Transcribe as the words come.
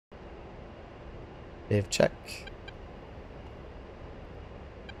Save check.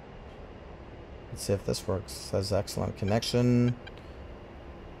 Let's see if this works. Says excellent connection.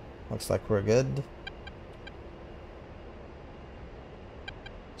 Looks like we're good.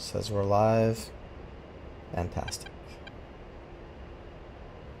 Says we're live. Fantastic.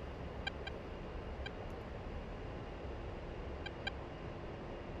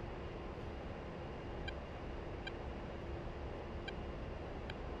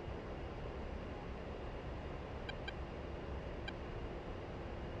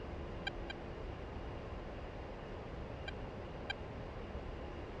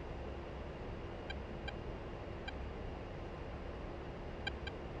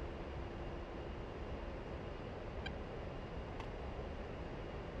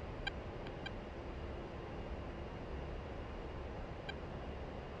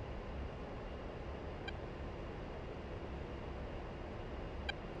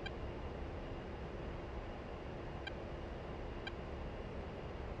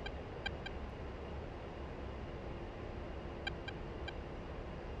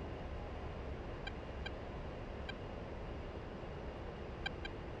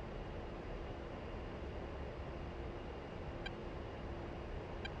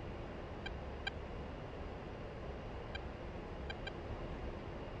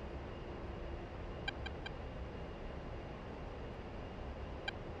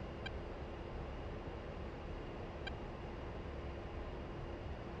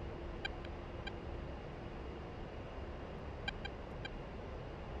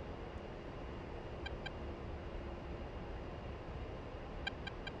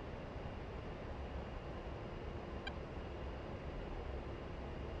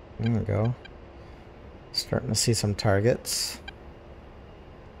 There we go. Starting to see some targets.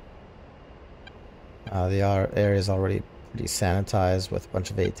 The area is already pretty sanitized with a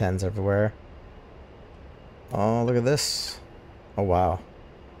bunch of A10s everywhere. Oh, look at this. Oh, wow.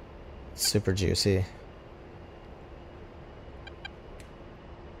 Super juicy.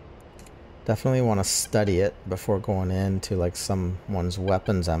 Definitely want to study it before going into like someone's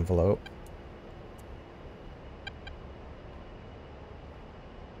weapons envelope.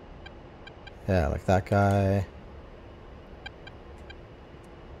 Yeah, like that guy.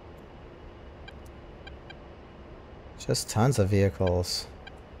 Just tons of vehicles.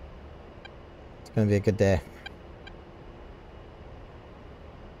 It's gonna be a good day.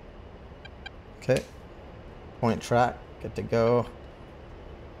 Okay. Point track, good to go.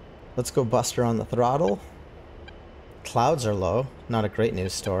 Let's go Buster on the throttle. Clouds are low, not a great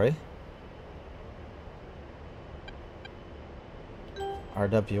news story.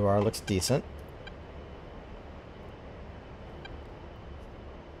 RWR looks decent.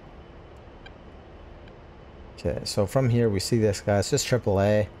 Okay, so from here we see this guy. It's just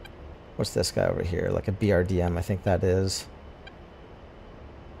AAA. What's this guy over here? Like a BRDM, I think that is.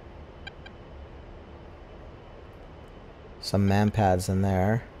 Some man pads in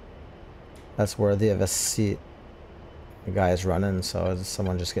there. That's worthy of a seat. The guy is running, so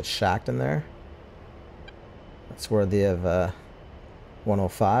someone just gets shacked in there. That's worthy of a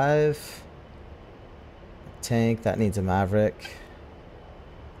 105. Tank, that needs a Maverick.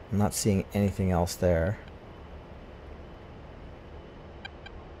 I'm not seeing anything else there.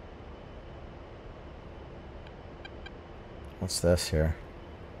 What's this here?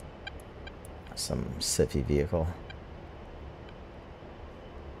 Some sippy vehicle.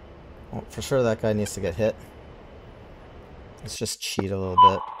 Well, for sure that guy needs to get hit. Let's just cheat a little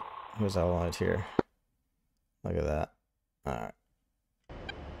bit. Who's outlined here? Look at that.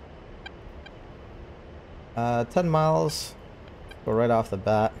 Alright. 10 miles. Go right off the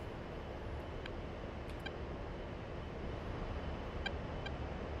bat.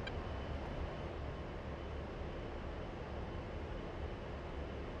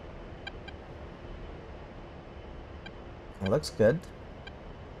 It looks good.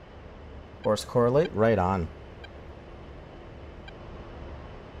 Force correlate, right on.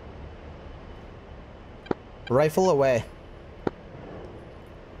 Rifle away.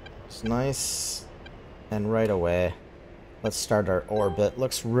 It's nice and right away. Let's start our orbit.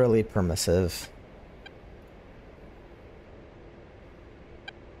 Looks really permissive.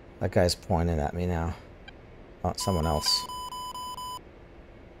 That guy's pointing at me now. Oh, someone else.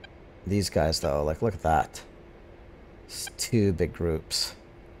 These guys though, like look at that. It's two big groups.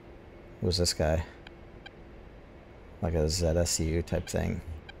 Who's this guy? Like a ZSU type thing.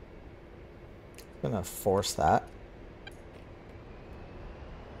 Gonna force that.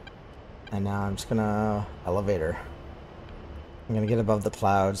 And now I'm just gonna elevator. I'm gonna get above the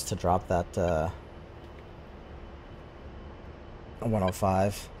clouds to drop that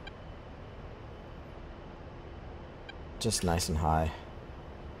 105. just nice and high.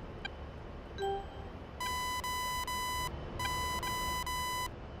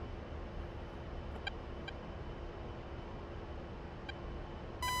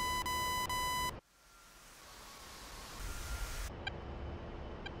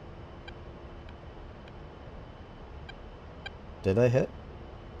 Did I hit?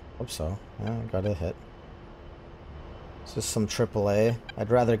 Hope so. Yeah, I got a hit. It's just some AAA. I'd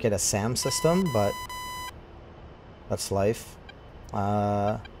rather get a SAM system, but that's life.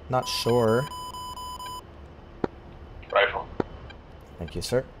 Not sure. Rifle. Thank you,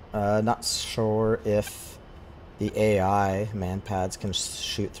 sir. Not sure if the AI man pads can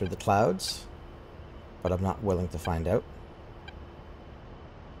shoot through the clouds, but I'm not willing to find out.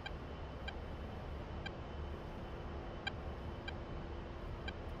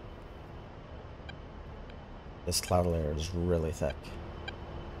 This cloud layer is really thick.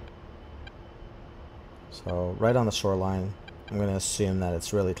 So right on the shoreline, I'm going to assume that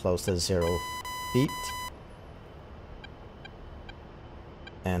it's really close to 0 feet.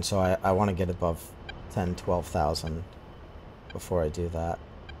 And so I want to get above 10, 12,000 before I do that.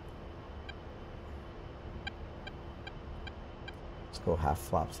 Let's go half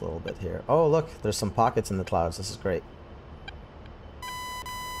flops a little bit here. Oh, look, there's some pockets in the clouds. This is great.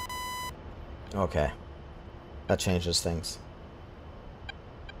 Okay. That changes things.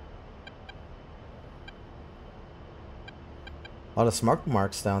 A lot of smoke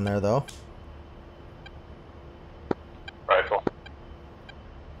marks down there, though. Rifle.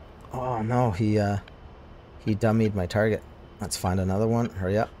 Oh no, he dummied my target. Let's find another one.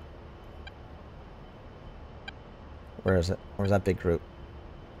 Hurry up. Where is it? Where's that big group?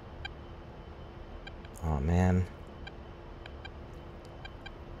 Oh man.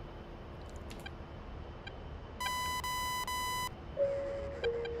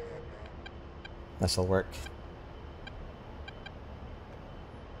 This'll work.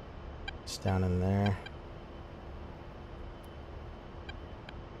 It's down in there.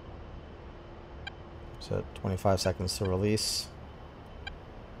 So 25 seconds to release.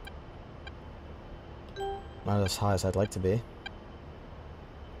 Not as high as I'd like to be.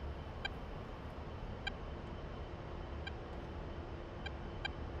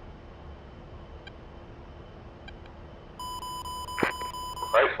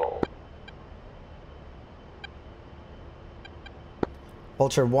 Rifle.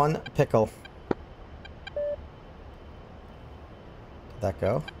 Vulture 1, pickle. Did that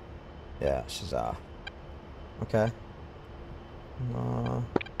go? Yeah, she's okay. Pickle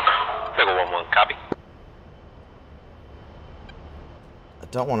 1-1, copy. I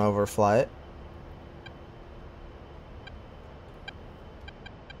don't want to overfly it.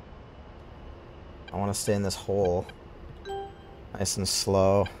 I want to stay in this hole. Nice and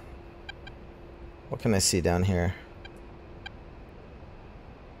slow. What can I see down here?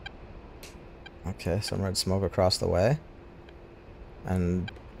 Okay, some red smoke across the way.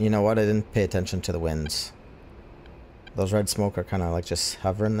 And you know what? I didn't pay attention to the winds. Those red smoke are kind of like just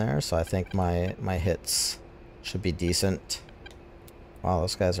hovering there, so I think my hits should be decent. Wow,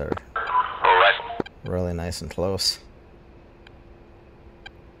 those guys are really nice and close.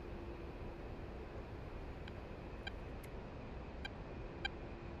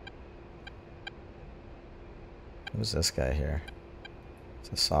 Who's this guy here?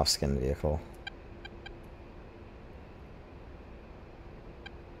 It's a soft skin vehicle.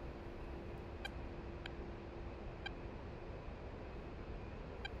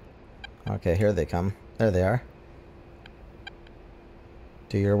 Okay, here they come. There they are.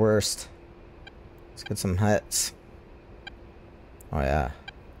 Do your worst. Let's get some hits. Oh yeah.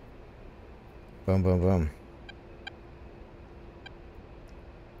 Boom, boom, boom.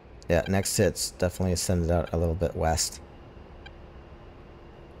 Yeah, next hits definitely send it out a little bit west.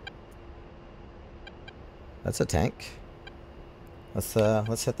 That's a tank. Let's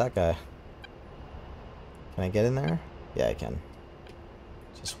hit that guy. Can I get in there? Yeah, I can.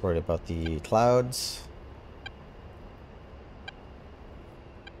 Just worried about the clouds.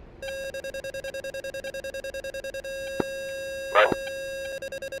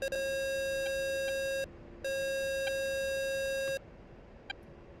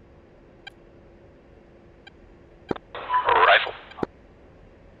 Rifle.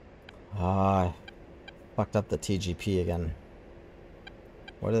 Ah, I fucked up the TGP again.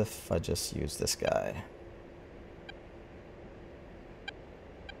 What if I just use this guy?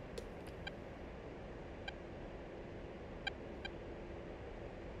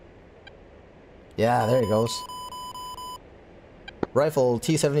 Yeah, there he goes. Rifle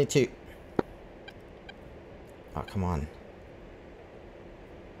T-72. Oh, come on.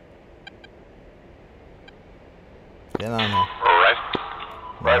 Get on there.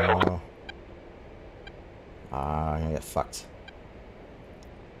 Rifle. No. Ah, I'm gonna get fucked.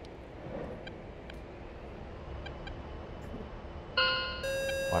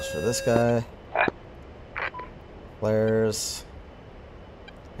 Watch for this guy. Flares.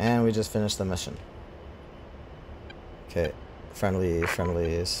 And we just finished the mission. Okay.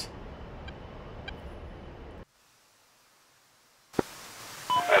 Friendlies.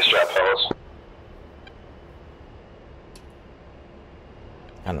 Nice job, fellas.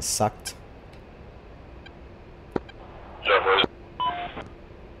 Kinda sucked. Job, boys.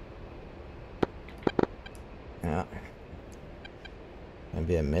 Yeah. Gonna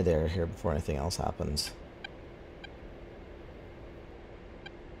be a mid-air here before anything else happens.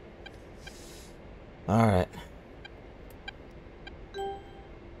 Alright. Where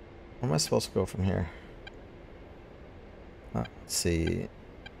am I supposed to go from here? Let's see.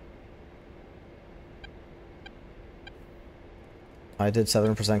 I did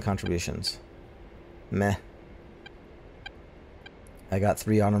 7% contributions. Meh. I got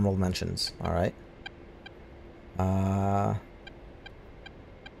 3 honorable mentions. Alright.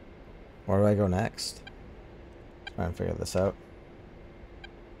 Where do I go next? Try and figure this out.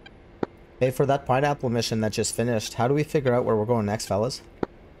 Hey, for that pineapple mission that just finished, how do we figure out where we're going next, fellas?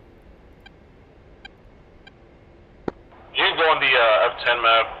 You can go on the F10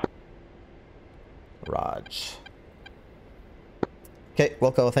 map. Raj. Okay,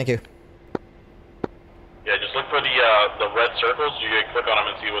 Wilco, thank you. Yeah, just look for the red circles. You can click on them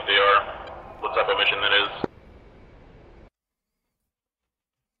and see what they are, what type of mission that is.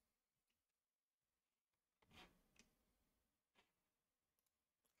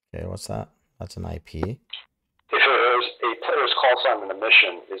 Okay, what's that? That's an IP. If there's a player's call sign in a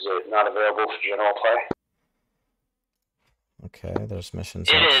mission, is it not available for general play? Okay, there's missions.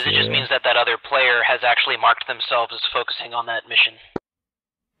 It is. It just means that that other player has actually marked themselves as focusing on that mission.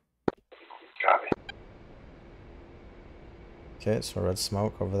 Copy. Okay, so red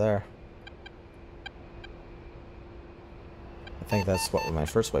smoke over there. I think that's what my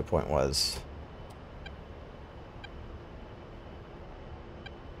first waypoint was.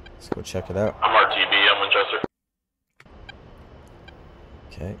 Let's go check it out. I'm RTB, I'm Winchester.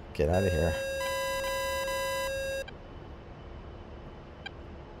 Okay, get out of here.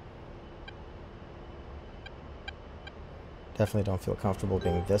 Definitely don't feel comfortable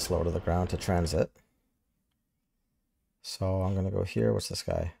being this low to the ground to transit. So I'm gonna go here. What's this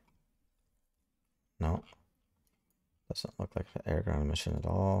guy? No. Doesn't look like an air ground mission at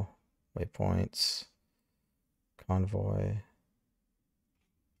all. Waypoints. Convoy.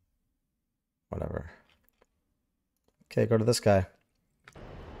 Whatever. Okay, go to this guy.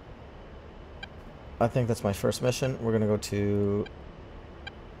 I think that's my first mission. We're gonna go to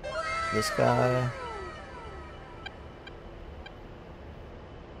this guy.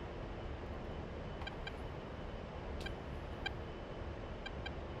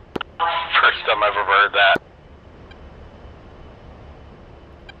 First time I've ever heard that.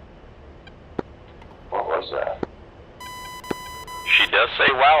 What was that? She does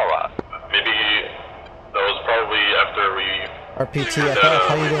say wow a lot. Maybe that was probably after we RPTFF,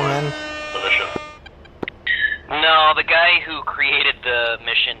 how you doing, man? the mission. No, the guy who created the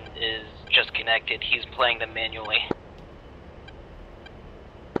mission is just connected. He's playing them manually.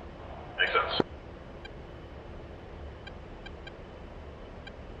 Makes sense.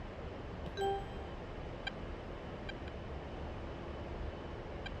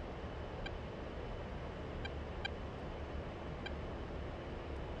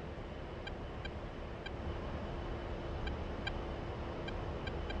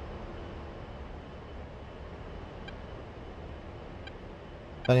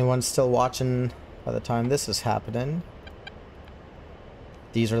 If anyone's still watching by the time this is happening,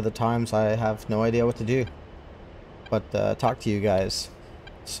 these are the times I have no idea what to do but talk to you guys.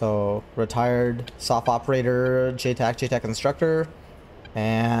 So, retired soft operator, JTAC instructor,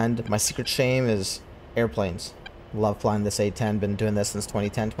 and my secret shame is airplanes. Love flying this A-10, been doing this since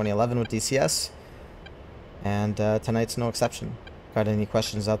 2010, 2011 with DCS, and tonight's no exception. Got any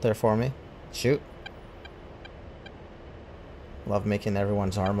questions out there for me? Shoot. Love making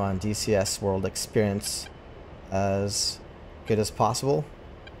everyone's ARMA and DCS world experience as good as possible.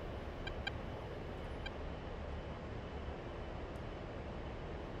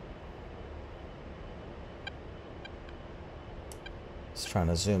 Just trying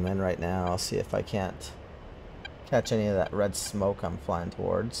to zoom in right now. I'll see if I can't catch any of that red smoke I'm flying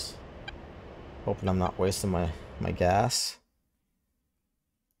towards. Hoping I'm not wasting my gas.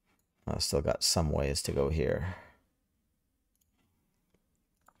 I've still got some ways to go here.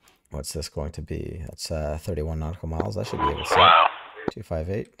 What's this going to be? That's 31 nautical miles. I should be able to see. Wow.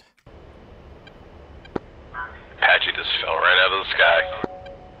 258. Apache just fell right out of the sky.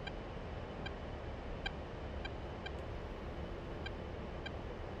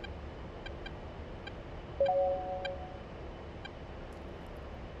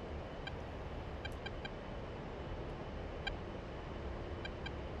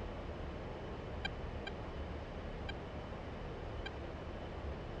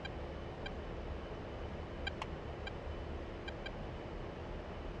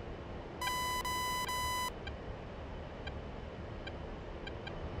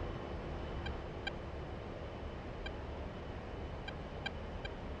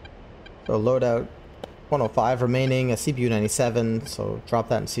 So loadout 105 remaining, a CBU 97, so drop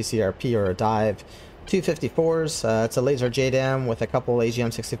that in CCRP or a dive. 254s, it's a laser JDAM with a couple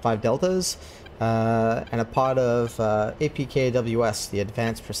AGM 65 deltas, and a pod of APKWS, the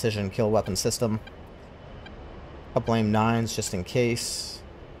Advanced Precision Kill Weapon System. Couple AIM 9s just in case.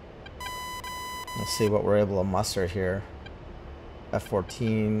 Let's see what we're able to muster here.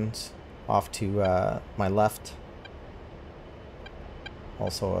 F-14s off to my left.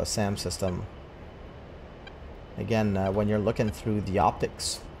 Also a SAM system. Again, when you're looking through the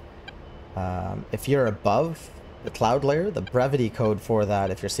optics, if you're above the cloud layer, the brevity code for that,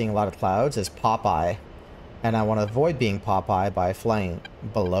 if you're seeing a lot of clouds, is Popeye. And I want to avoid being Popeye by flying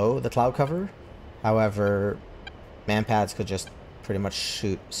below the cloud cover. However, manpads could just pretty much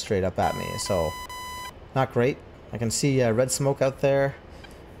shoot straight up at me, so not great. I can see red smoke out there.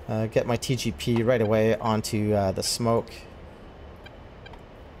 Get my TGP right away onto the smoke.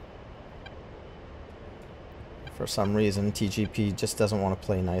 For some reason, TGP just doesn't want to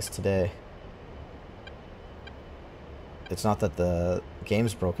play nice today. It's not that the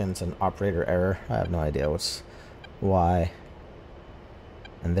game's broken, it's an operator error. I have no idea why.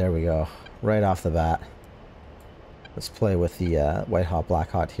 And there we go, right off the bat. Let's play with the white hot,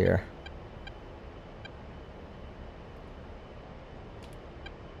 black hot here.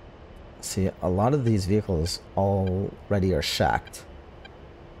 See, a lot of these vehicles already are shacked.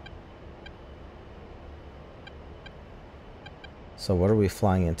 So what are we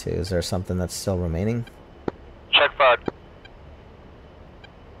flying into? Is there something that's still remaining? Check pod.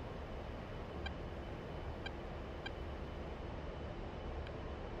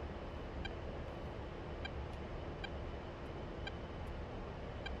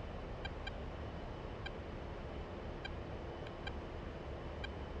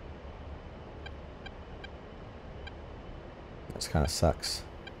 This kind of sucks.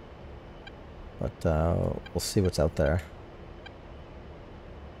 But we'll see what's out there.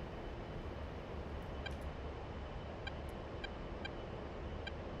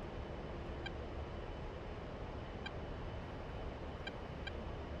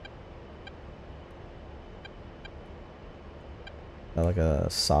 Got like a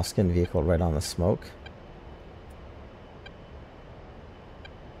soft skin vehicle right on the smoke.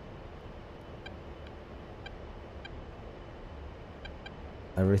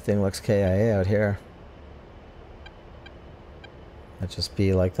 Everything looks KIA out here. Might just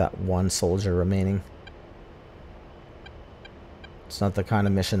be like that one soldier remaining. It's not the kind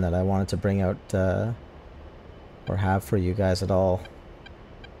of mission that I wanted to bring out or have for you guys at all.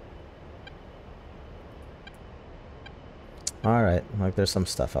 Alright, like there's some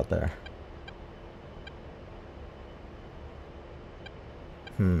stuff out there.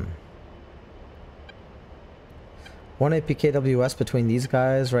 One APKWS between these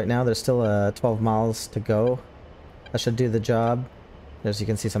guys. Right now there's still 12 miles to go. That should do the job. As you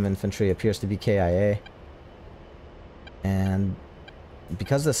can see, some infantry appears to be KIA. And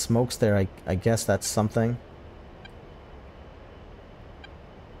because the smoke's there, I guess that's something.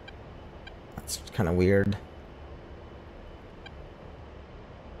 That's kind of weird.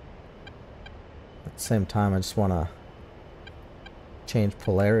 At the same time, I just want to change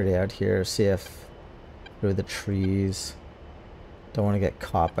polarity out here, see if through the trees, don't want to get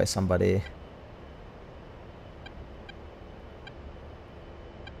caught by somebody.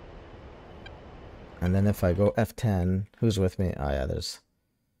 And then if I go F10, who's with me? Oh yeah, there's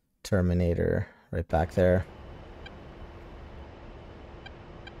Terminator right back there.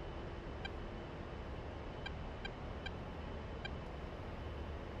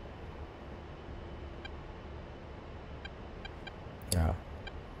 Oh,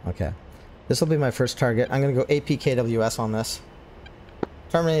 okay. This will be my first target. I'm going to go APKWS on this.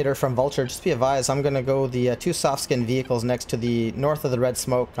 Terminator from Vulture, just be advised, I'm going to go the two soft skin vehicles next to the north of the red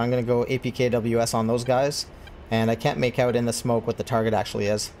smoke. I'm going to go APKWS on those guys. And I can't make out in the smoke what the target actually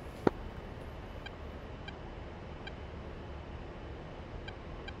is.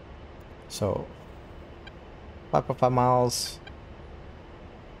 So 5.5 miles.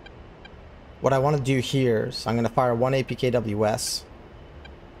 What I want to do here is I'm going to fire one APKWS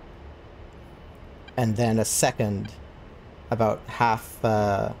and then a second about half.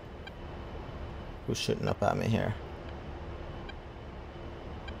 Who's shooting up at me here?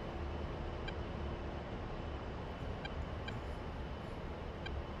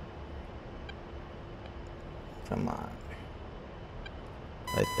 Come on.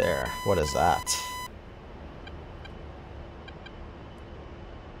 Right there. What is that?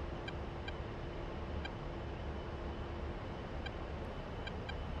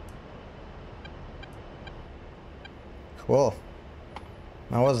 Cool.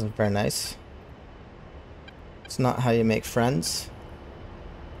 That wasn't very nice. It's not how you make friends.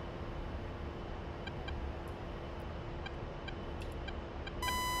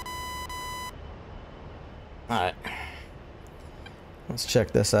 Alright. Let's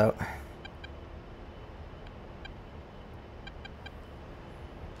check this out.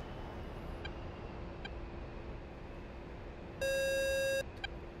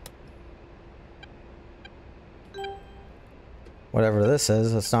 Whatever this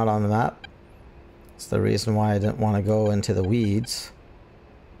is, it's not on the map. It's the reason why I didn't want to go into the weeds.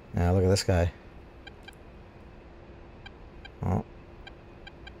 Now look at this guy. Oh.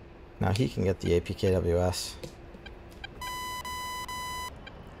 Now he can get the APKWS.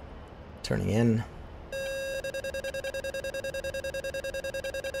 Turning in.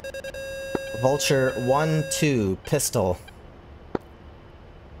 Vulture 1-2 pistol.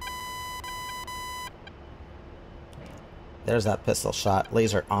 There's that pistol shot.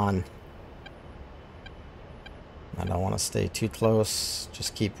 Laser on. I don't want to stay too close.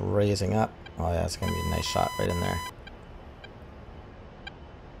 Just keep raising up. Oh yeah, it's going to be a nice shot right in there.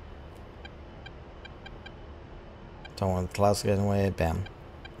 Don't want the clouds to get in the way. Bam.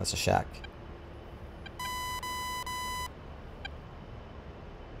 That's a shack.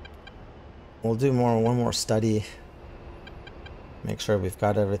 We'll do one more study. Make sure we've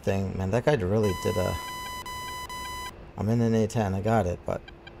got everything. Man, that guy really did a... I'm in an A10, I got it, but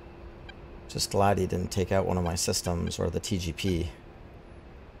just glad he didn't take out one of my systems or the TGP.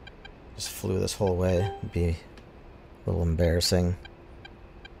 Just flew this whole way. It'd be a little embarrassing.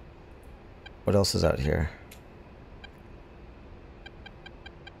 What else is out here?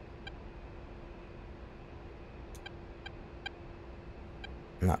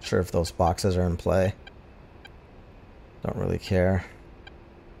 I'm not sure if those boxes are in play. Don't really care.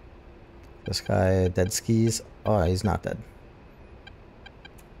 This guy, dead skis. Oh, he's not dead.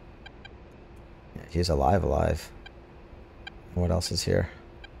 Yeah, he's alive. What else is here?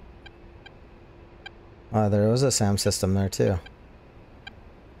 Oh, there was a SAM system there too.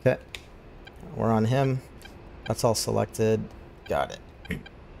 Okay. We're on him. That's all selected. Got it.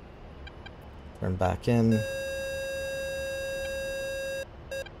 Turn back in.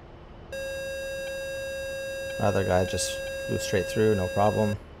 Other guy just flew straight through, no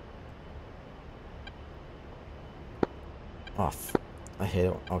problem. Off. I hate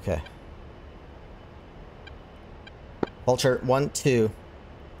it. Okay. Vulture 1-2.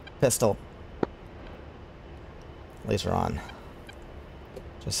 Pistol. Laser on.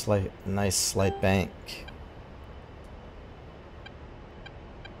 Just like a nice slight bank.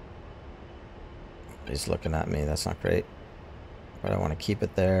 He's looking at me. That's not great. But I want to keep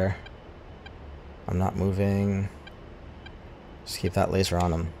it there. I'm not moving. Just keep that laser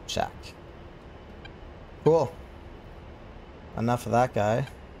on him. Shack. Cool. Enough of that guy.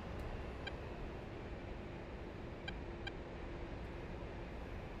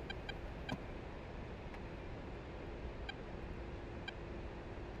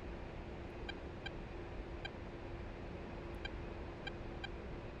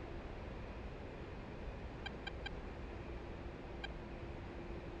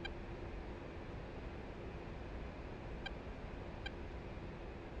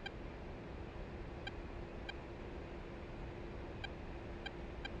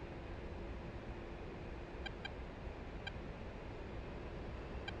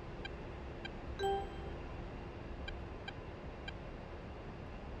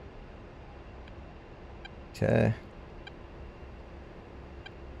 Okay.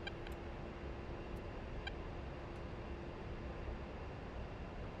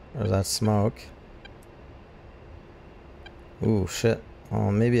 There's that smoke. Ooh, shit.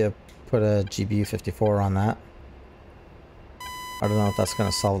 Well, maybe I put a GBU-54 on that. I don't know if that's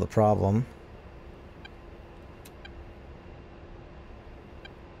going to solve the problem.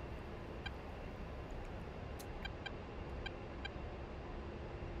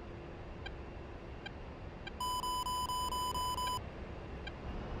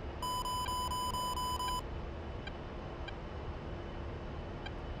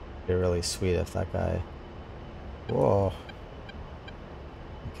 Be really sweet if that guy... Whoa.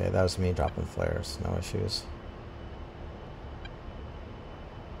 Okay, that was me dropping flares. No issues.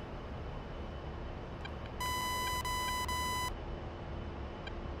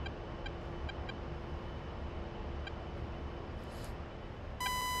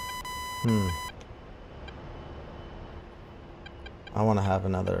 I want to have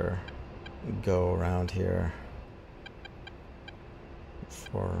another go around here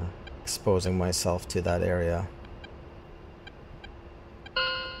for exposing myself to that area.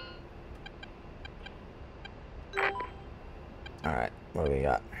 Alright, what do we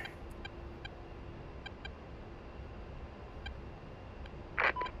got?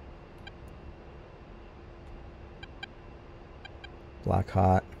 Black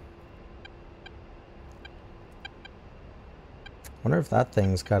hot. Wonder if that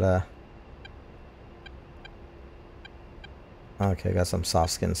thing's got a... Okay, got some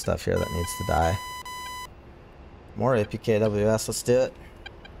soft skin stuff here that needs to die. More APKWS, let's do it.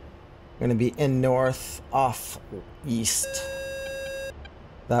 We're gonna be in north, off east.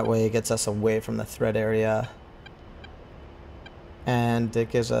 That way it gets us away from the threat area. And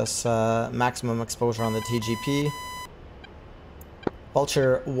it gives us maximum exposure on the TGP.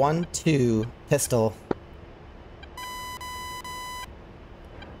 Vulture 1-2 pistol.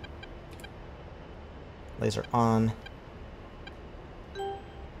 Laser on.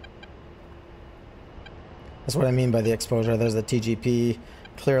 That's what I mean by the exposure. There's the TGP,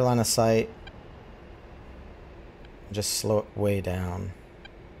 clear line of sight. Just slow it way down.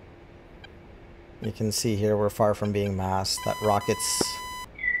 You can see here we're far from being masked. That rocket's...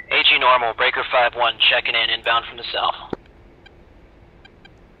 AG normal, breaker 5-1, checking in, inbound from the south.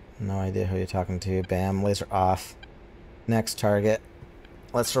 No idea who you're talking to. Bam, laser off. Next target.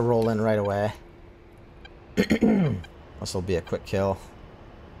 Let's roll in right away. This will be a quick kill.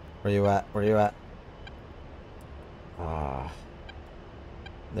 Where you at? Where you at? Ah,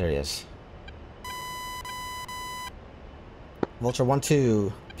 there he is. Vulture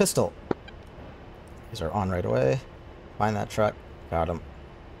 1-2 pistol. These are on right away. Find that truck. Got him.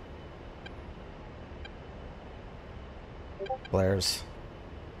 Flares.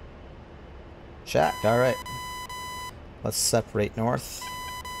 Shack. All right. Let's separate north.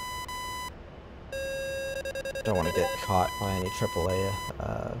 Don't want to get caught by any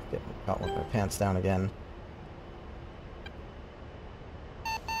AAA. Get caught with my pants down again.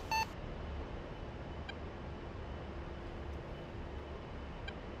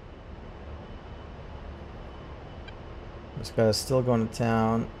 This guy's still going to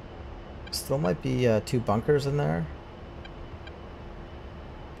town. Still might be 2 bunkers in there.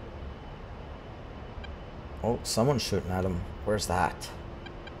 Oh, someone's shooting at him. Where's that?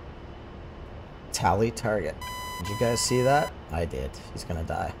 Tally target. Did you guys see that? I did. He's gonna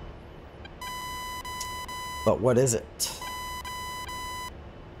die. But what is it?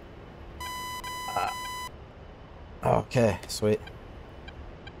 Okay, sweet.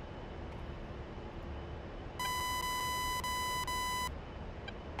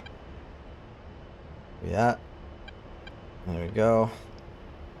 Yeah. There we go.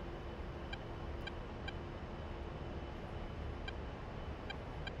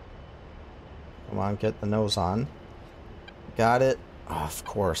 Come on, get the nose on. Got it. Oh, of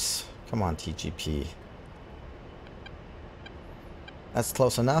course. Come on, TGP. That's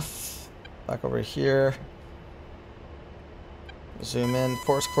close enough. Back over here. Zoom in.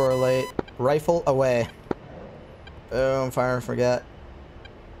 Force correlate. Rifle away. Boom. Fire and forget.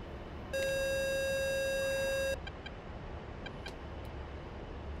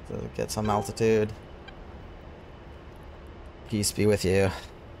 So get some altitude. Peace be with you.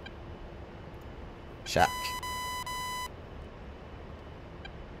 Shack.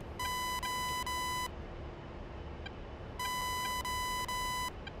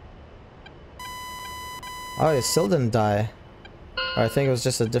 Oh, he still didn't die. Or I think it was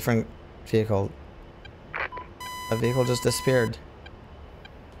just a different vehicle. A vehicle just disappeared.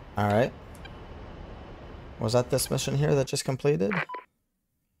 Alright. Was that this mission here that just completed?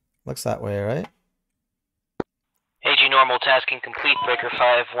 Looks that way, right? AG normal, tasking complete, breaker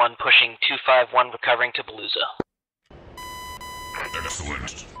 5-1, pushing 251, recovering to Beluza.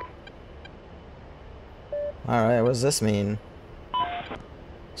 Excellent. Alright, what does this mean?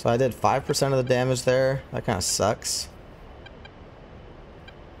 So I did 5% of the damage there. That kind of sucks.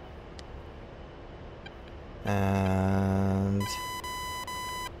 And...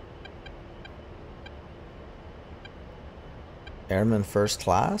 Airman first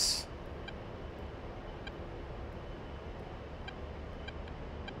class?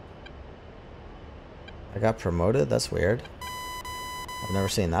 I got promoted? That's weird. I've never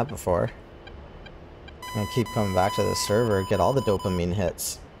seen that before. I'm gonna keep coming back to this server, get all the dopamine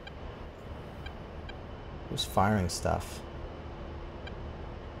hits. Who's firing stuff?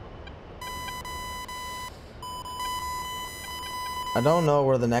 I don't know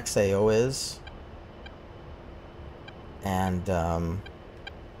where the next AO is. And I'm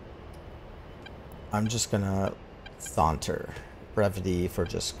just gonna saunter. Brevity for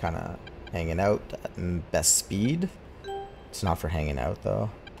just kind of hanging out at best speed. It's not for hanging out though.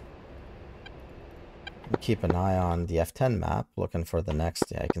 Keep an eye on the F10 map, looking for the next.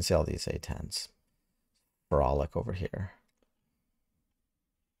 Yeah, you can see all these A10s. Frolic over here.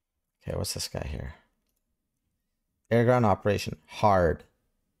 Okay, what's this guy here? Air ground operation. Hard.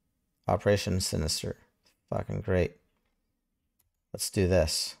 Operation Sinister. Fucking great. Let's do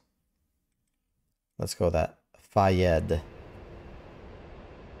this. Let's go that. Fayed.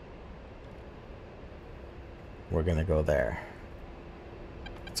 We're gonna go there.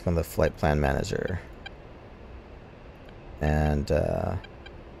 Let's go to the flight plan manager. And what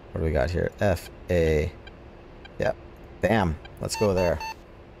do we got here? FA. Yep. Bam. Let's go there.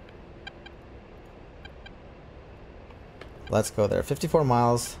 Let's go there. 54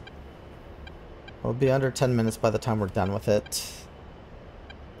 miles. We'll be under 10 minutes by the time we're done with it.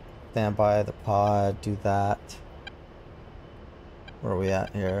 Stand by the pod. Do that. Where are we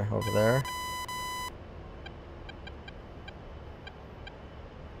at here? Over there.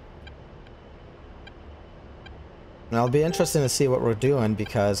 And it'll be interesting to see what we're doing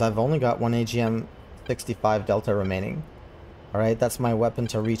because I've only got one AGM 65 Delta remaining. Alright, that's my weapon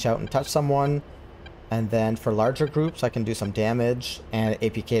to reach out and touch someone. And then for larger groups, I can do some damage and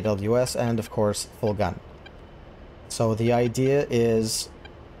APKWS and of course, full gun. So the idea is,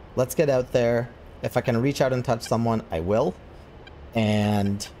 let's get out there. If I can reach out and touch someone, I will.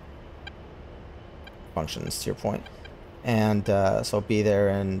 And functions to your point. And so be there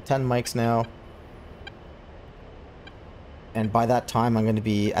in 10 mics now. And by that time, I'm going to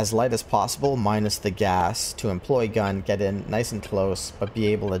be as light as possible, minus the gas, to employ gun, get in nice and close, but be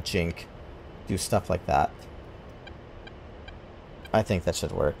able to jink, do stuff like that. I think that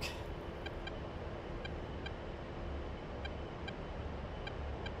should work.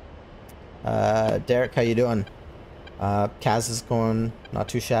 Derek, how you doing? CAS is going not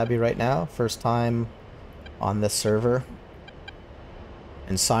too shabby right now. First time on this server.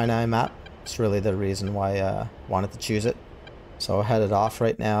 In Sinai map. It's really the reason why I wanted to choose it. So headed off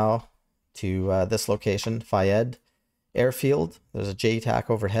right now to this location, Fayed Airfield. There's a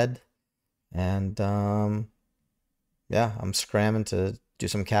JTAC overhead. And yeah, I'm scramming to do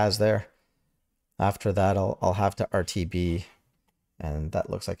some CAS there. After that, I'll have to RTB. And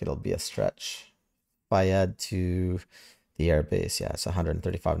that looks like it'll be a stretch. Fayed to the airbase. Yeah, it's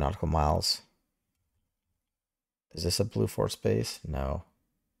 135 nautical miles. Is this a Blue Force base? No.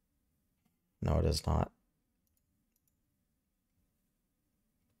 No, it is not.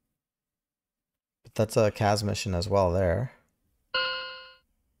 But that's a CAS mission as well there.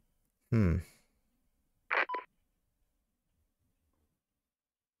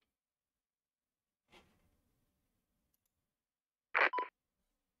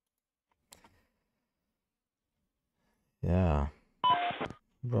 Yeah.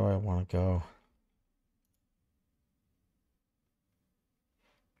 Where do I want to go?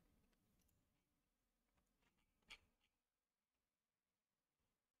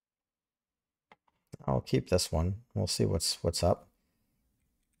 I'll keep this one. We'll see what's up.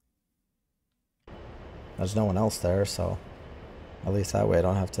 There's no one else there, so at least that way I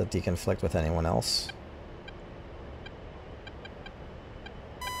don't have to deconflict with anyone else.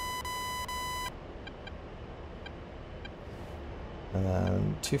 And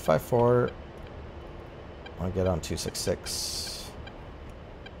then 254, I'll get on 266.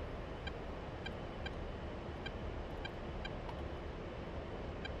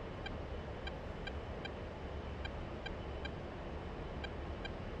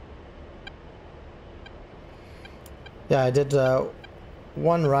 Yeah, I did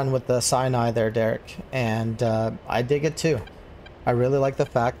one run with the Sinai there, Derek, and I dig it too. I really like the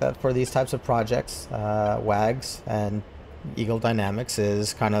fact that for these types of projects, WAGs and Eagle Dynamics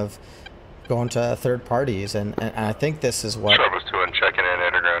is kind of going to third parties, and I think this is what Travis 2 and checking in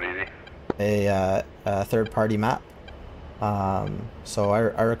underground ED. a third party map. So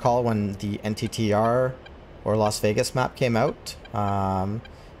I recall when the NTTR or Las Vegas map came out,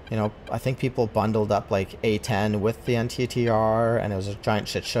 you know, I think people bundled up like A10 with the NTTR, and it was a giant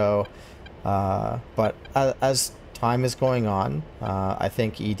shit show. But as time is going on, I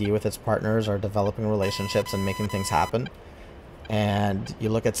think ED with its partners are developing relationships and making things happen. And you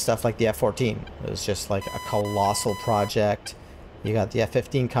look at stuff like the F-14. It was just like a colossal project. You got the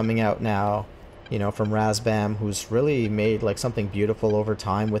F-15 coming out now, you know, from Razbam, who's really made like something beautiful over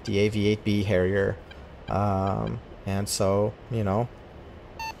time with the AV-8B Harrier. And so, you know,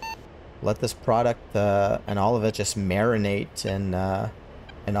 let this product and all of it just marinate in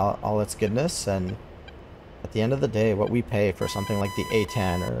all its goodness. And at the end of the day, what we pay for something like the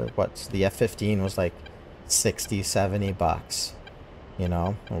A-10 or what's the F-15 was like 60, 70 bucks, you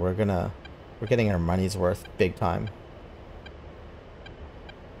know, and we're getting our money's worth big time.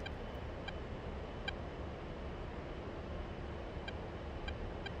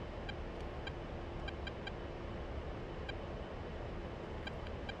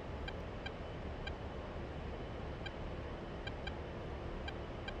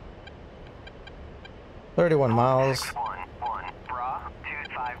 $31 miles.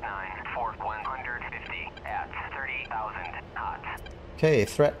 Okay,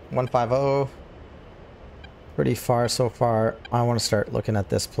 threat 150. Pretty far so far. I want to start looking at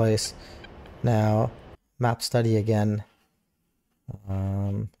this place now. Map study again.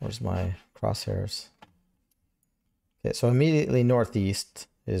 Where's my crosshairs? Okay, so immediately northeast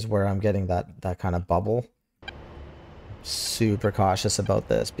is where I'm getting that kind of bubble. Super cautious about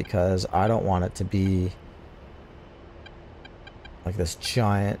this because I don't want it to be like this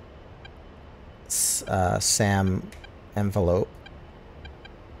giant SAM envelope.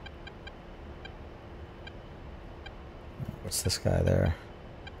 What's this guy there?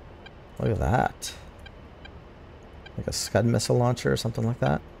 Look at that. Like a Scud missile launcher or something like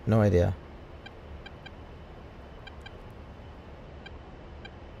that? No idea.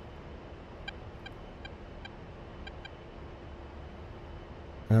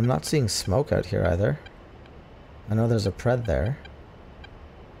 And I'm not seeing smoke out here either. I know there's a pred there.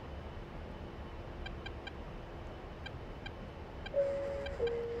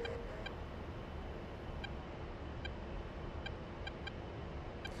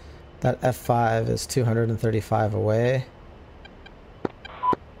 That F5 is 235 away.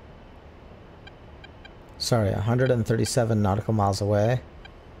 Sorry, 137 nautical miles away.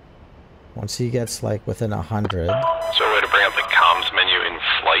 Once he gets like within 100. So a way to bring up the comms menu in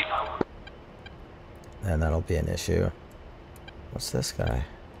flight? Then that'll be an issue. What's this guy?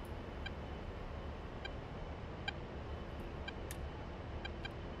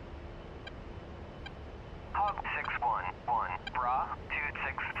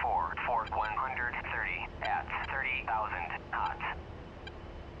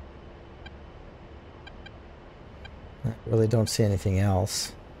 Really don't see anything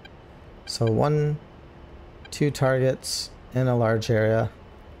else. So 2 targets in a large area.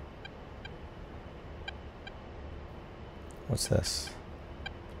 What's this?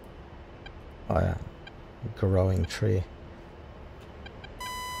 Oh yeah, growing tree.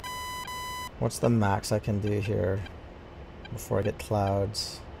 What's the max I can do here before I get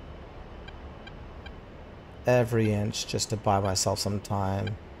clouds? Every inch just to buy myself some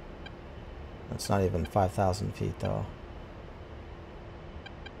time. It's not even 5,000 feet though.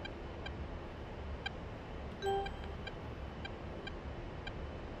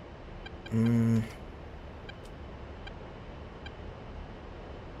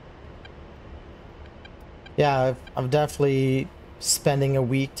 Yeah, I'm definitely spending a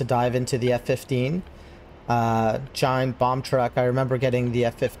week to dive into the F-15. Giant bomb truck. I remember getting the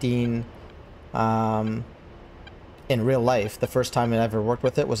F-15 in real life. The first time I ever worked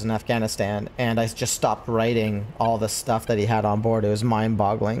with it was in Afghanistan, and I just stopped writing all the stuff that he had on board. It was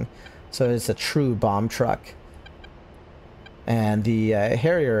mind-boggling. So it's a true bomb truck. And the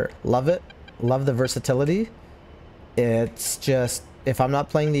Harrier, love it. Love the versatility. It's just, if I'm not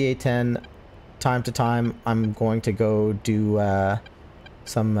playing the A-10 time to time, I'm going to go do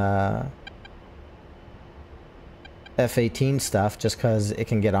some F-18 stuff just because it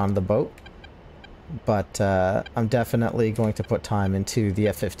can get on the boat. But I'm definitely going to put time into the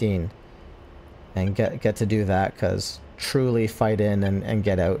F-15 and get to do that, because truly fight in and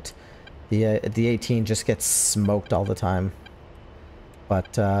get out. The A-18 just gets smoked all the time.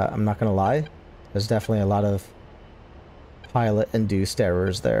 But I'm not gonna lie, there's definitely a lot of pilot-induced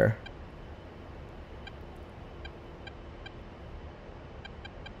errors there.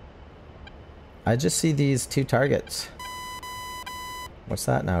 I just see these 2 targets. What's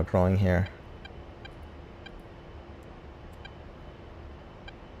that now growing here?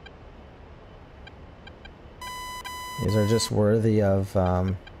 These are just worthy of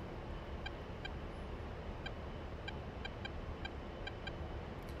an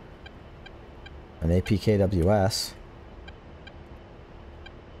APKWS.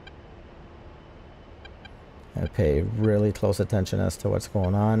 I pay really close attention as to what's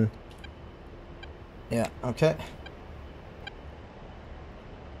going on. Yeah, okay.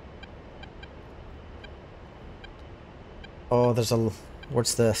 Oh, there's a...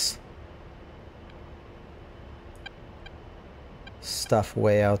 What's this? Stuff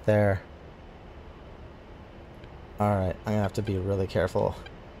way out there. Alright, I'm gonna have to be really careful.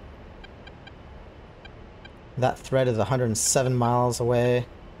 That thread is 107 miles away.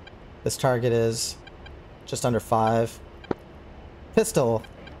 This target is just under 5. Pistol.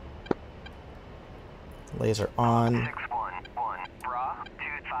 Laser on. 611 Bra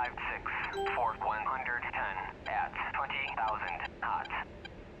 256 for 110 at 20,000 knots.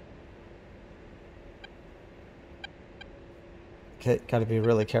 Okay, gotta be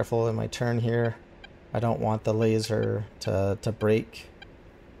really careful in my turn here. I don't want the laser to break.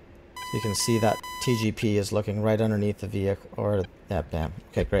 So you can see that TGP is looking right underneath the vehicle, or, yeah, bam.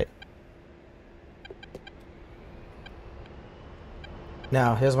 Okay, great.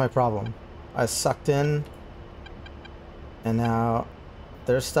 Now, here's my problem. I sucked in, and now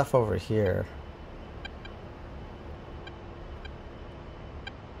there's stuff over here.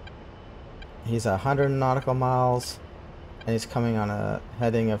 He's 100 nautical miles, and he's coming on a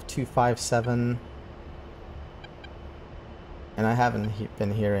heading of 257. And I haven't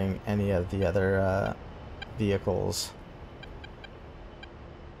been hearing any of the other vehicles.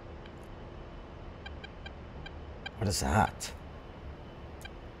 What is that?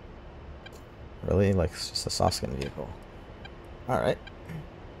 Really? Like, it's just a soft skin vehicle. Alright.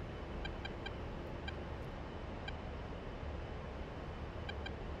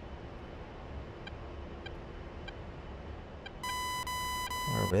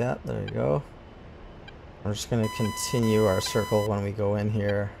 Where are we at? There you go. We're just going to continue our circle when we go in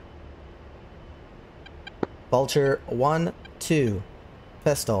here. Vulture 1, 2.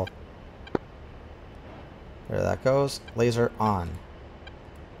 Pistol. There that goes. Laser on.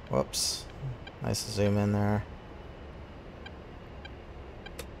 Whoops. Nice zoom in there.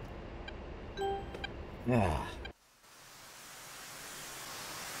 Yeah.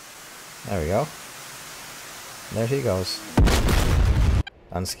 There we go. There he goes.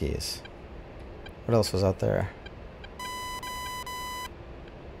 On skis. What else was out there?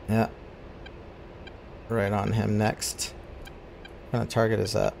 Yeah. Right on him next. What kind of target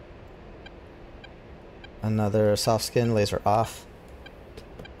is that? Another soft skin, laser off.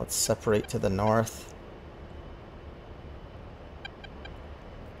 Let's separate to the north.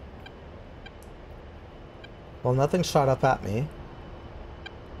 Well, nothing shot up at me.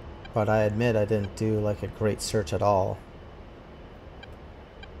 But I admit I didn't do like a great search at all.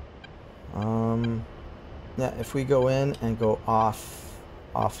 Yeah, if we go in and go off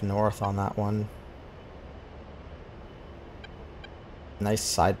north on that one. Nice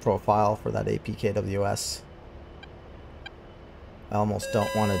side profile for that APKWS. I almost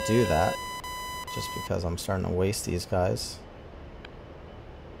don't want to do that, just because I'm starting to waste these guys.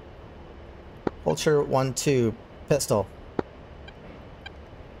 Vulture 1, 2, pistol.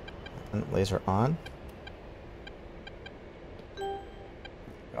 And laser on.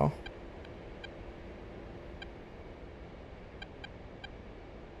 Go.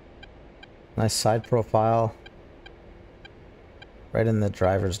 Nice side profile. Right in the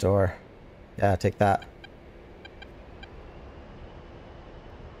driver's door. Yeah, take that.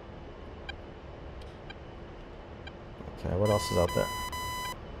 Okay, what else is out there?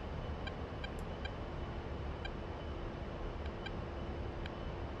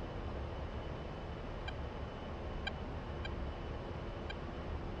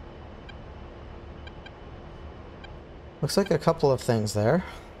 Looks like a couple of things there.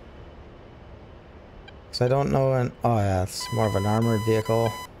 Because I don't know an... Oh yeah, it's more of an armored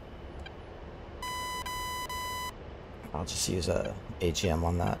vehicle. I'll just use a AGM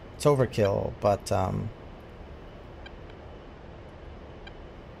on that. It's overkill, but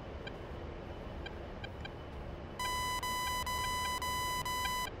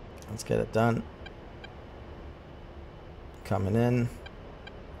let's get it done. Coming in.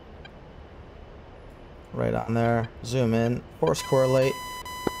 Right on there. Zoom in. Force correlate.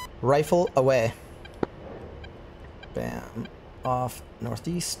 Rifle away. Bam. Off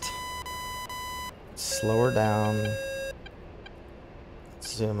northeast. Slow her down.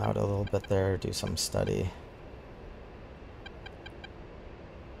 Zoom out a little bit there. Do some study.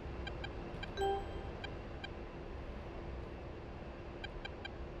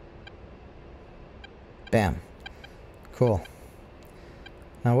 Bam. Cool.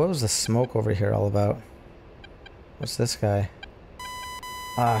 Now what was the smoke over here all about? What's this guy?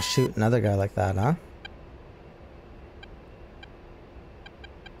 Ah, shoot, another guy like that, huh?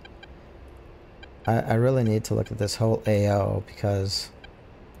 I really need to look at this whole AO because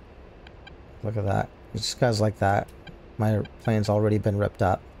look at that. Just guys like that. My plane's already been ripped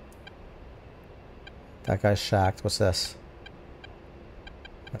up. That guy's shacked. What's this?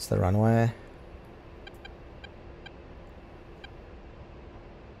 That's the runway.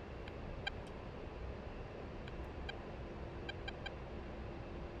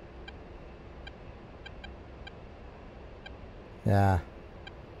 Yeah.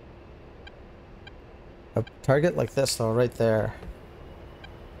 A target like this though, right there.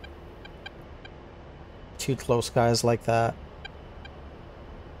 Two close guys like that.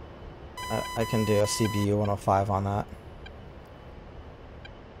 I can do a CBU 105 on that.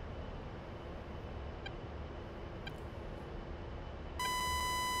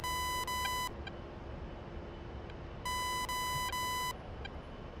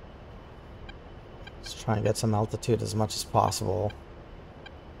 Let's try and get some altitude as much as possible.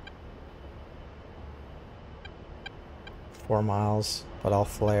 4 miles, but I'll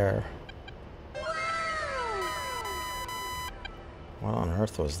flare. What on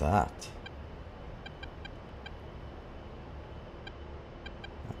earth was that?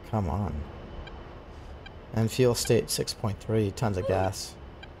 Oh, come on. And fuel state 6.3, tons of gas.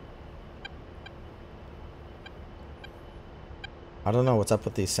 I don't know what's up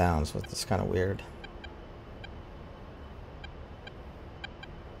with these sounds, but it's kind of weird.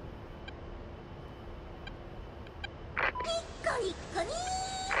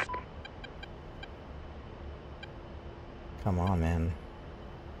 Come on, man.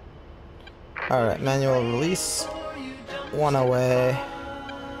 Alright, manual release. One away.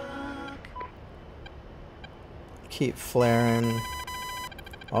 Keep flaring.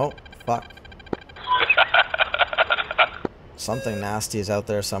 Oh, fuck. Something nasty is out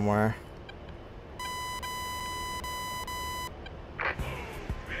there somewhere.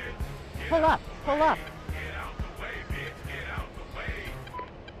 Pull up, pull up.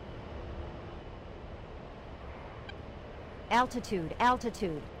 Altitude,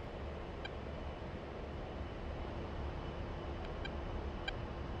 altitude.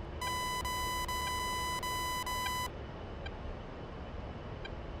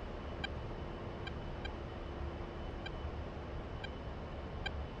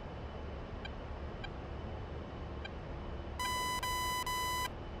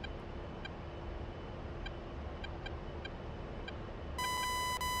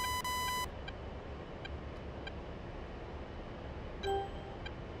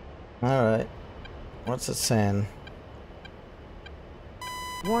 Alright. What's it saying?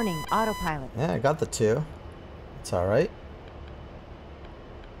 Warning, autopilot. Yeah, I got the 2. It's alright.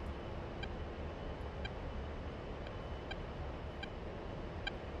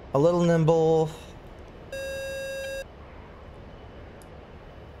 A little nimble.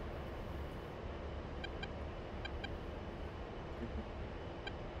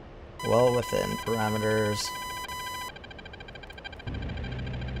 Well within parameters.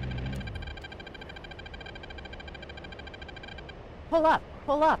 Pull up,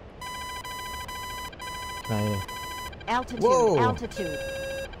 pull up. Can I... Altitude, Whoa. altitude.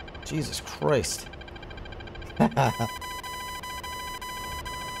 Jesus Christ.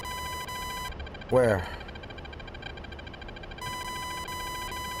 Where?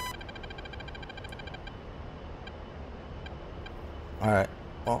 Alright.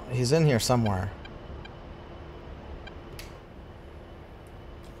 Well, he's in here somewhere.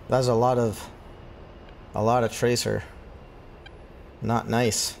 That's a lot of tracer. Not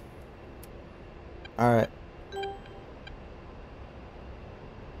nice. Alright.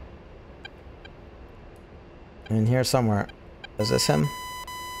 In here somewhere. Is this him?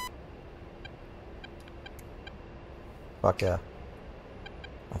 Fuck yeah.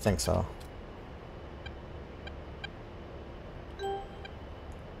 I think so.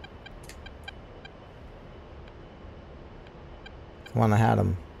 Come on, I had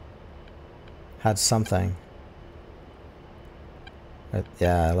him. Had something. Right,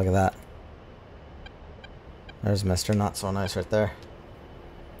 yeah, look at that. There's Mr. Not So Nice right there.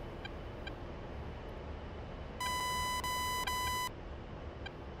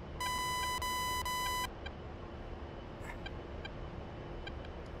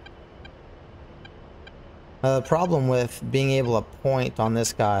 The problem with being able to point on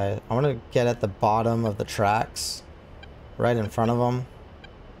this guy, I want to get at the bottom of the tracks, right in front of him.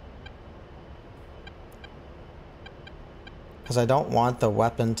 Because I don't want the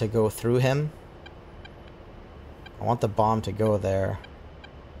weapon to go through him. I want the bomb to go there.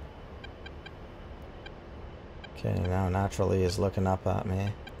 Okay, now naturally he's looking up at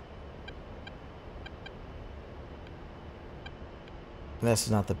me. This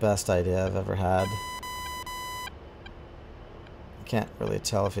is not the best idea I've ever had. Can't really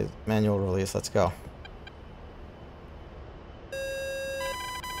tell if he's manual release. Let's go.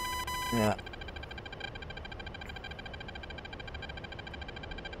 Yeah.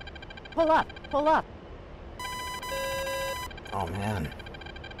 Pull up. Pull up. Oh man.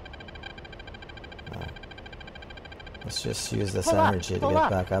 Let's just use this Pull up, energy to pull get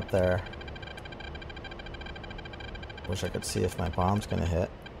up. back up there. Wish I could see if my bomb's gonna hit.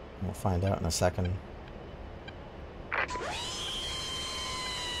 We'll find out in a second.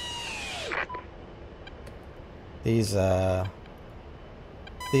 These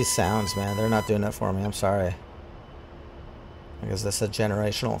sounds, man, they're not doing it for me. I'm sorry. Like, is this a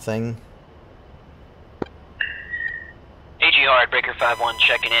generational thing? AG Hard, Breaker 5-1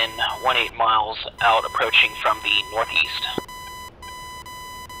 checking in, 18 miles out, approaching from the northeast.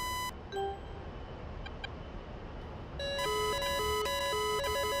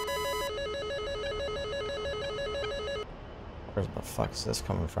 Where the fuck is this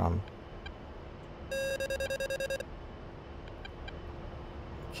coming from?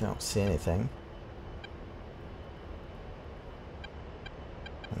 Can't see anything.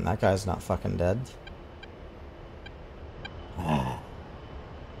 And that guy's not fucking dead.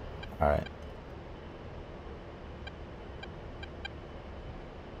 Alright.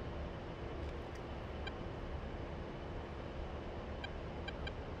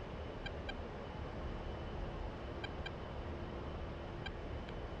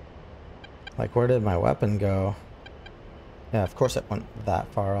 Like, where did my weapon go? Yeah, of course it went that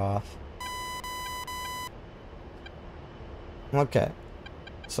far off. Okay.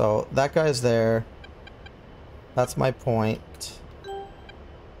 So, that guy's there. That's my point.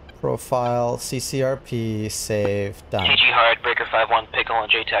 Profile, CCRP, save, done. AG Hard, Breaker 5-1, Pickle on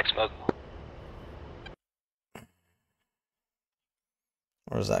JTAC smoke.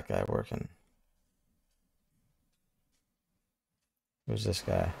 Where's that guy working? Who's this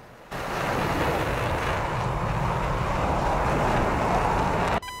guy?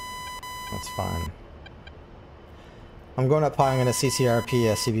 That's fine. I'm going up high. I'm going to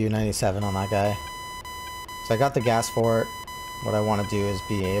CCRP CBU 97 on that guy. So I got the gas for it. What I want to do is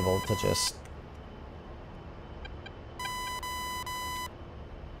be able to just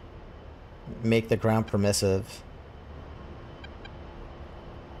make the ground permissive.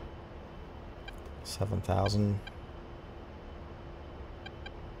 7,000.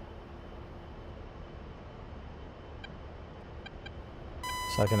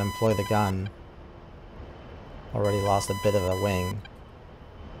 So I can employ the gun. Already lost a bit of a wing.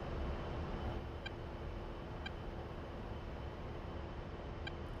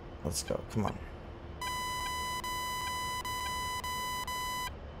 Let's go, come on.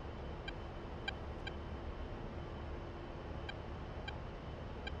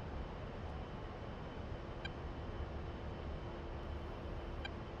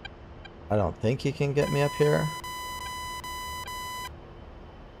 I don't think he can get me up here.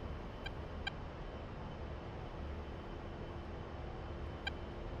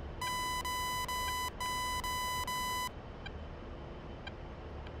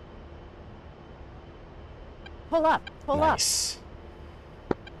 Pull up. Pull Nice.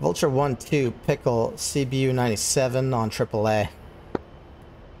 Vulture 1-2, Pickle, CBU 97 on AAA.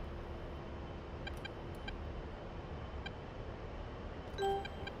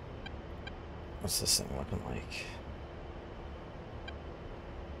 What's this thing looking like?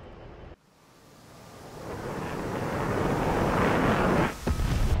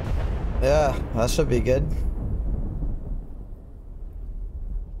 Yeah, that should be good.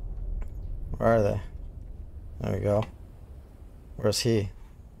 Where are they? There we go. Where's he?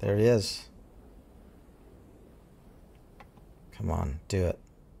 There he is. Come on, do it.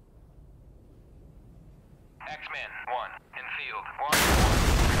 X-Men 1 in field.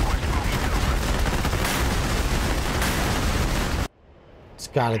 1. It's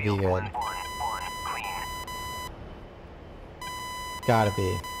gotta be good. 1 clean. Gotta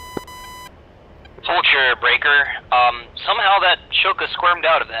be. Vulture, Breaker, somehow that Shoka squirmed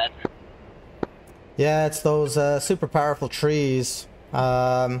out of that. Yeah, it's those super powerful trees.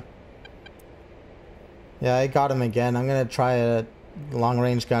 Yeah, I got him again. I'm gonna try a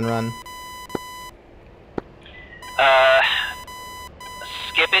long-range gun run.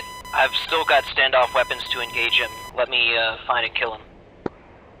 Skip it. I've still got standoff weapons to engage him. Let me find and kill him.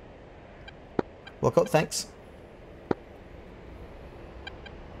 Look out, thanks.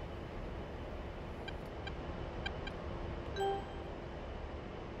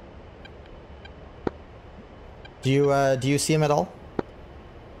 Do you see him at all?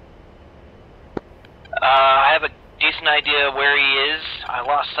 I have a decent idea where he is. I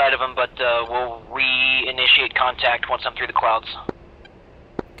lost sight of him, but we'll re-initiate contact once I'm through the clouds.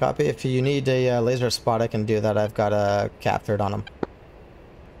 Copy. If you need a laser spot, I can do that. I've got a captured on him.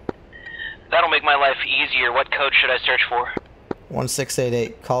 That'll make my life easier. What code should I search for?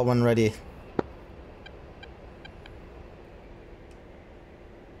 1688, call when ready.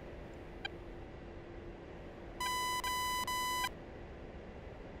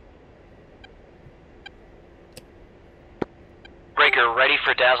 Breaker, ready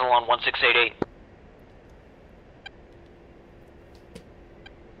for dazzle on 1688.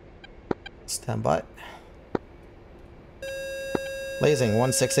 Stand by. Blazing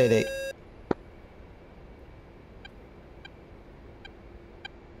 1688.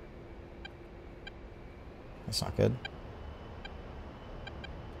 That's not good.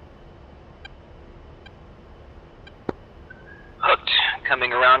 Hooked,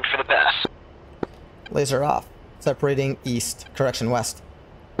 coming around for the pass. Laser off. Separating east. Correction, west.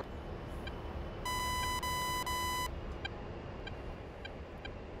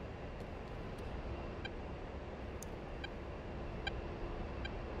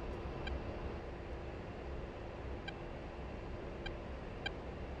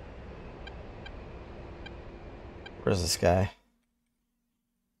 Where's this guy?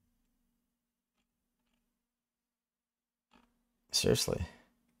 Seriously.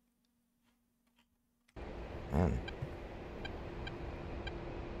 Man.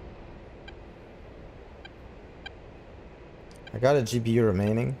 I got a GPU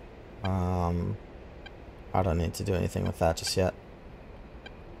remaining. I don't need to do anything with that just yet.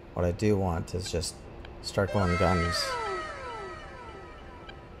 What I do want is just start going guns.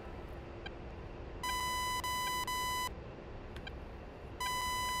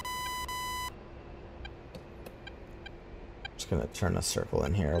 Just gonna turn a circle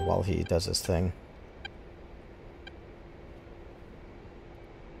in here while he does his thing.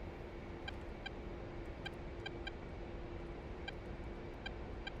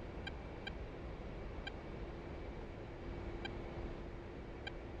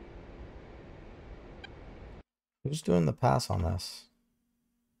 Who's doing the pass on this?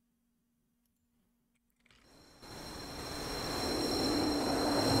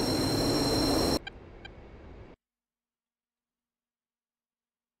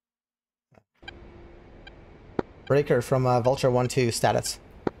 Breaker from Vulture 1-2 status.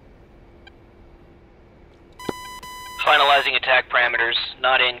 Finalizing attack parameters,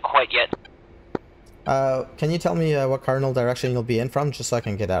 not in quite yet. Can you tell me what cardinal direction you'll be in from, just so I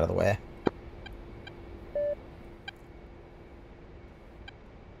can get out of the way?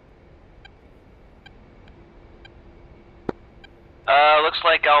 Looks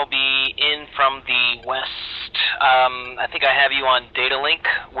like I'll be in from the west. I think I have you on data link.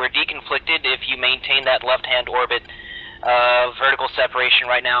 We're deconflicted. If you maintain that left-hand orbit, vertical separation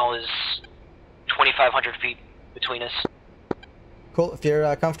right now is 2,500 feet between us. Cool. If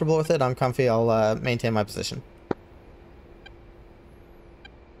you're comfortable with it, I'm comfy. I'll maintain my position.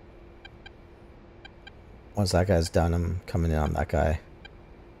 Once that guy's done, I'm coming in on that guy.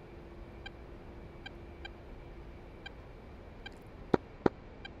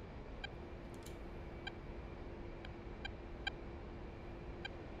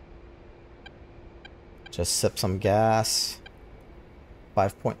 Just sip some gas.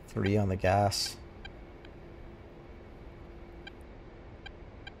 5.3 on the gas.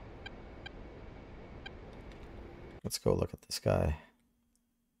 Let's go look at this guy.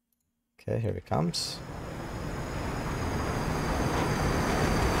 Okay, here he comes.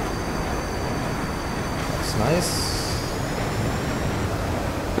 That's nice.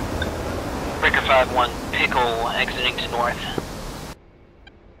 Breaker 5-1, Pickle exiting to north.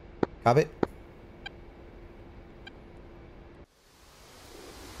 Copy.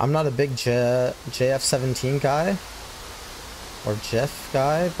 I'm not a big JF-17 guy, or JIF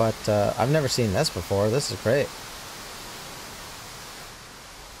guy, but I've never seen this before. This is great.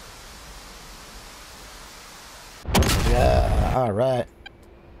 Yeah, alright.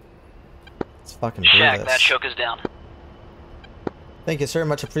 Let's fucking do Shack, this. that choke is down. Thank you, sir.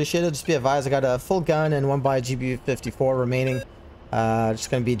 Much appreciated. Just be advised, I got a full gun and 1 by GBU-54 remaining.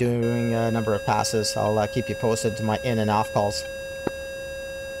 Just going to be doing a number of passes. I'll keep you posted to my in and off calls.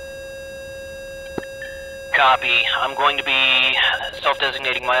 Copy. I'm going to be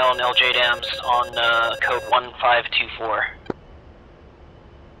self-designating my own LJ dams on code 1524.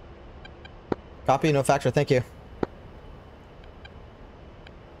 Copy, no factor. Thank you.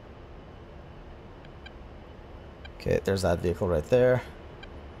 Okay, there's that vehicle right there.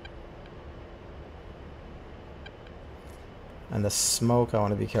 And the smoke, I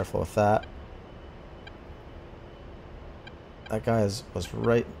want to be careful with that. That guy was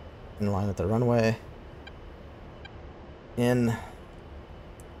right in line with the runway. In.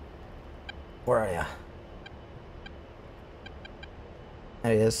 Where are ya?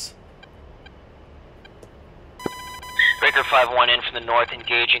 There he is. Breaker Victor 5-1 in from the north,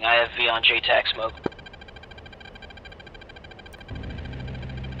 engaging IFV on JTAC smoke.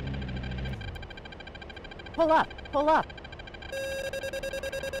 Pull up. Pull up.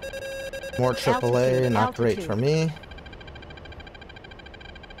 More AAA, Altitude, not great altitude. for me.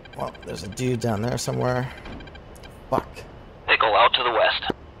 Well, there's a dude down there somewhere. Fuck. Pickle out to the west.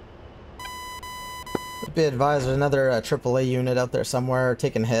 Be advised, there's another AAA unit out there somewhere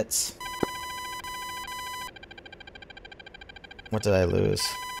taking hits. What did I lose?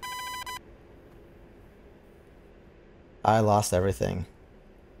 I lost everything.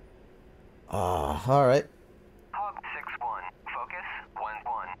 Alright. Hog 6-1. Focus 1-1.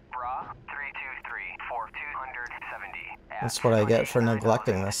 Bra 323. 4270. That's what I get for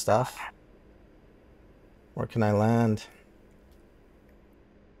neglecting this stuff. Where can I land?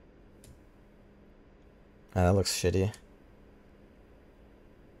 Ah, that looks shitty.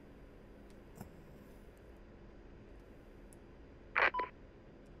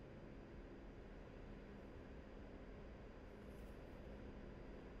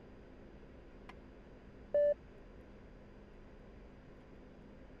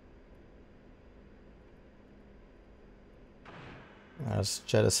 Let's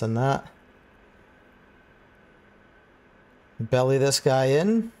jettison that. Belly this guy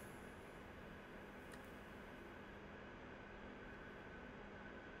in.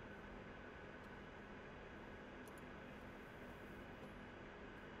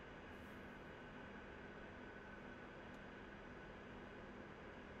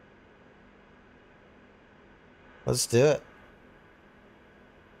 Let's do it.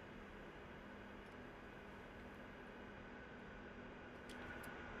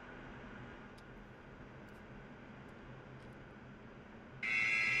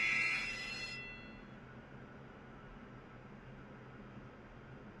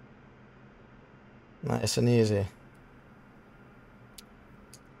 Nice and easy.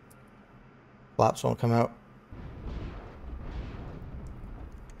 Flaps won't come out.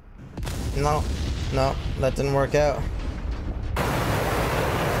 No, no, that didn't work out.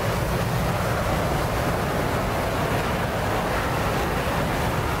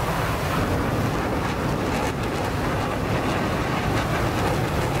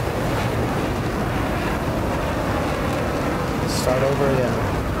 Start over again.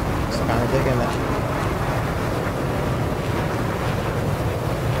 Just kind of digging it.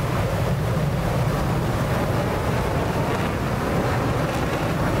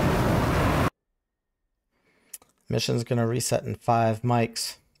 Mission's gonna reset in 5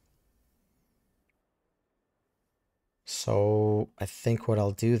 mics. So I think what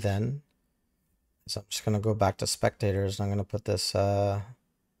I'll do then is I'm just gonna go back to spectators and I'm gonna put this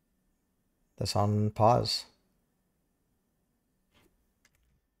this on pause.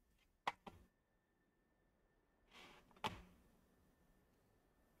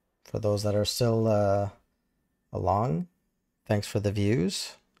 For those that are still along, thanks for the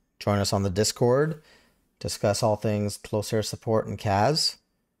views. Join us on the Discord. Discuss all things close air support and CAS.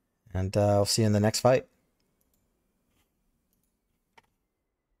 And I'll see you in the next fight.